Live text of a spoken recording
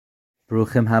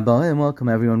Baruchim habaim, welcome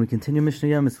everyone. We continue Mishna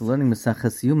Yomis. We're learning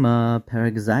Maseches Yoma,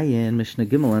 Perek Zayin, Mishna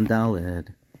Gimel and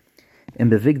Daled. In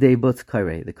Bevigdei Butz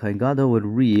Kairei, the Kohen Gadol would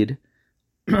read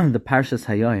the Parshas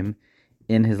Hayom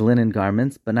in his linen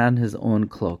garments, but not in his own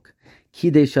cloak.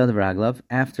 Kidei Shad Raglav,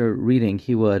 after reading,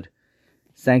 he would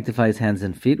sanctify his hands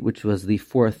and feet, which was the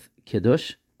fourth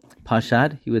Kiddush.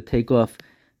 Pashad, he would take off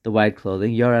the white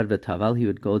clothing. Yarad V'Taval, he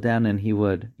would go down and he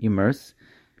would immerse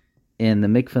in the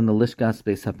mikveh and the lishkas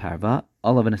beis haparva.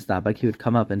 Olav and estabak, he would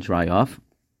come up and dry off.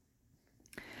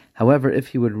 However, if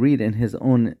he would read in his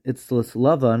own itzlus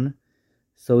lavan,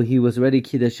 so he was ready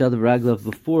kiddush shad raglav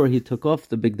before he took off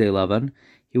the big day lavan,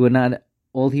 he would not.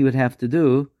 All he would have to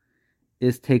do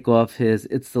is take off his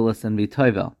itzlus and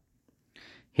v'toivel.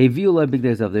 Hey viulai big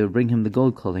days of, they would bring him the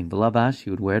gold clothing. V'lavash,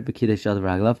 he would wear it. B'kiddush shad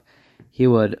raglav, he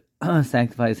would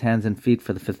sanctify his hands and feet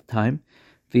for the fifth time.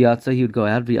 V'yatza, he would go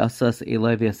out, v'yasas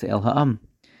eloi v'yasel ha'am,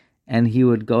 and he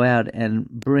would go out and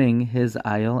bring his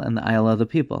ayil and the ayil of the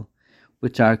people,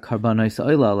 which are karbanos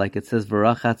oila, like it says,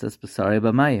 v'rachatz es b'sarei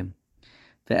b'mayim,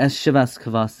 v'es shivas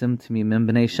kavasim t'mimim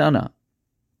b'nei shana,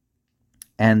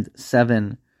 and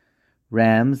 7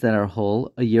 rams that are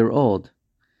whole, a year old.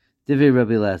 Divrei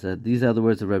Rabbi Lezer, these are the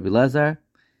words of Rabbi Lezer.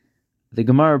 The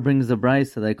Gemara brings a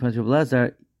brayso that according to Rabbi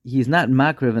Lezer, he's not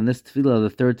makriv in this tefillah, the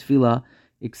third tefillah,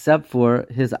 except for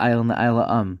his ayil and the ayil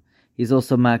ha'am. He's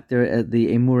also makdir at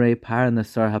the emurei par and the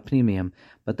sar hapnimiyim.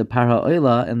 But the par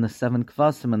ha'oila and the 7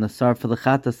 kvasim and the sar for the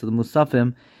chatas to the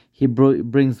musafim, he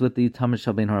brings with the tamid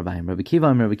shal bein harabayim.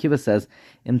 Rabbi Kiva says,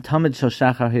 im tamid shal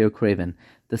shachar heyu kraven.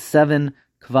 The 7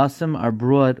 kvasim are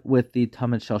brought with the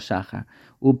tamid shal shachar.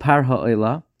 U par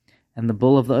ha'oila, and the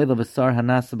bull of the oila v'sar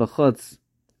hanas b'chutz,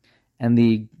 and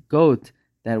the goat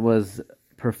that was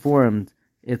performed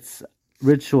its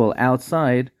ritual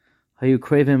outside, Hayu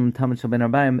Kravim Tamid Shal Ben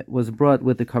Arbaim, was brought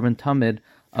with the carbon tamid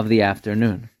of the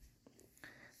afternoon.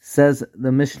 Says the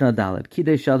Mishna Dalet,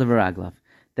 Kidei Shad V'Raglav.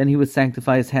 Then he would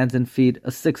sanctify his hands and feet, a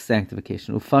 6th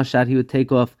sanctification. Ufashat, he would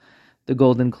take off the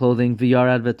golden clothing.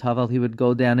 V'Yarad V'Taval, he would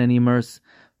go down and immerse.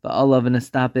 V'Alav and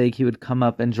Estapeg, he would come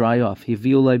up and dry off. He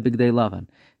Viulai Bigdei Lavan.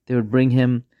 They would bring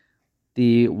him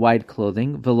the white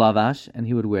clothing, V'Lavash, and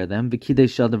he would wear them. V'Kidei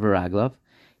Shad V'Raglav.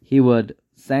 He would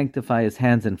sanctify his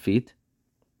hands and feet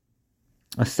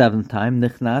a 7th time.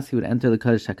 Nichnas, he would enter the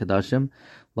Kodesh HaKadoshim.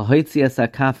 Lahoitzi es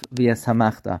hakaf v'es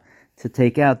hamachta, to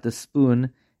take out the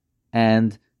spoon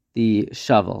and the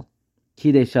shovel.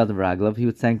 Kidei shad v'raglav, he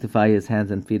would sanctify his hands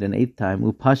and feet an 8th time.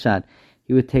 Upashat,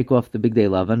 he would take off the big day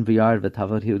lavan. V'yard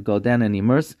v'tavot, he would go down and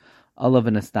immerse. Olav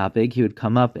and estapig, he would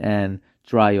come up and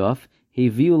dry off. He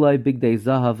viulai big day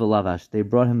zahav v'lavash, they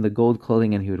brought him the gold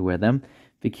clothing and he would wear them.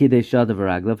 V'kidei shad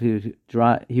v'raglav,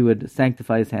 he would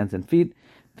sanctify his hands and feet.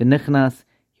 V'nichnas,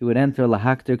 he would enter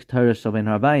lahakter k'taras shal bein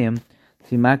harbayim,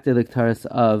 to makter the k'taras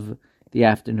of the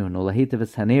afternoon, or lahitav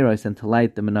es haneros, and to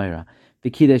light the menorah.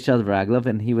 V'kidei shad v'raglav,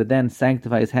 and he would then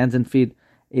sanctify his hands and feet,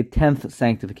 a 10th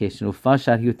sanctification.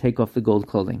 Ufashat, he would take off the gold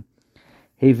clothing.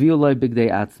 Heviu loy bigdei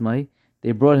atzmai,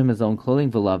 they brought him his own clothing,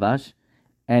 v'lavash,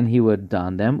 and he would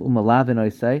don them. Umalavin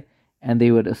oisai, and they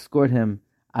would escort him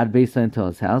ad beisa until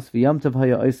his house. V'yamtav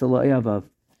haya oisa lo eyabav,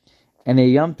 and a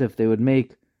yamtav they would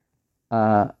make,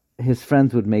 his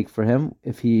friends would make for him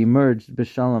if he emerged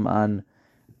b'shalom on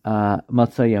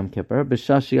Matzah Yom Kippur,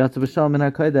 b'shashi yatsa b'shalom in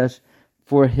HaKodesh,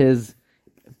 for his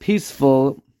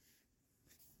peaceful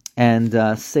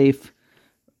and safe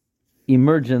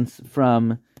emergence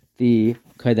from the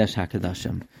Kodesh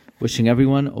HaKadoshim. Wishing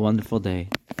everyone a wonderful day.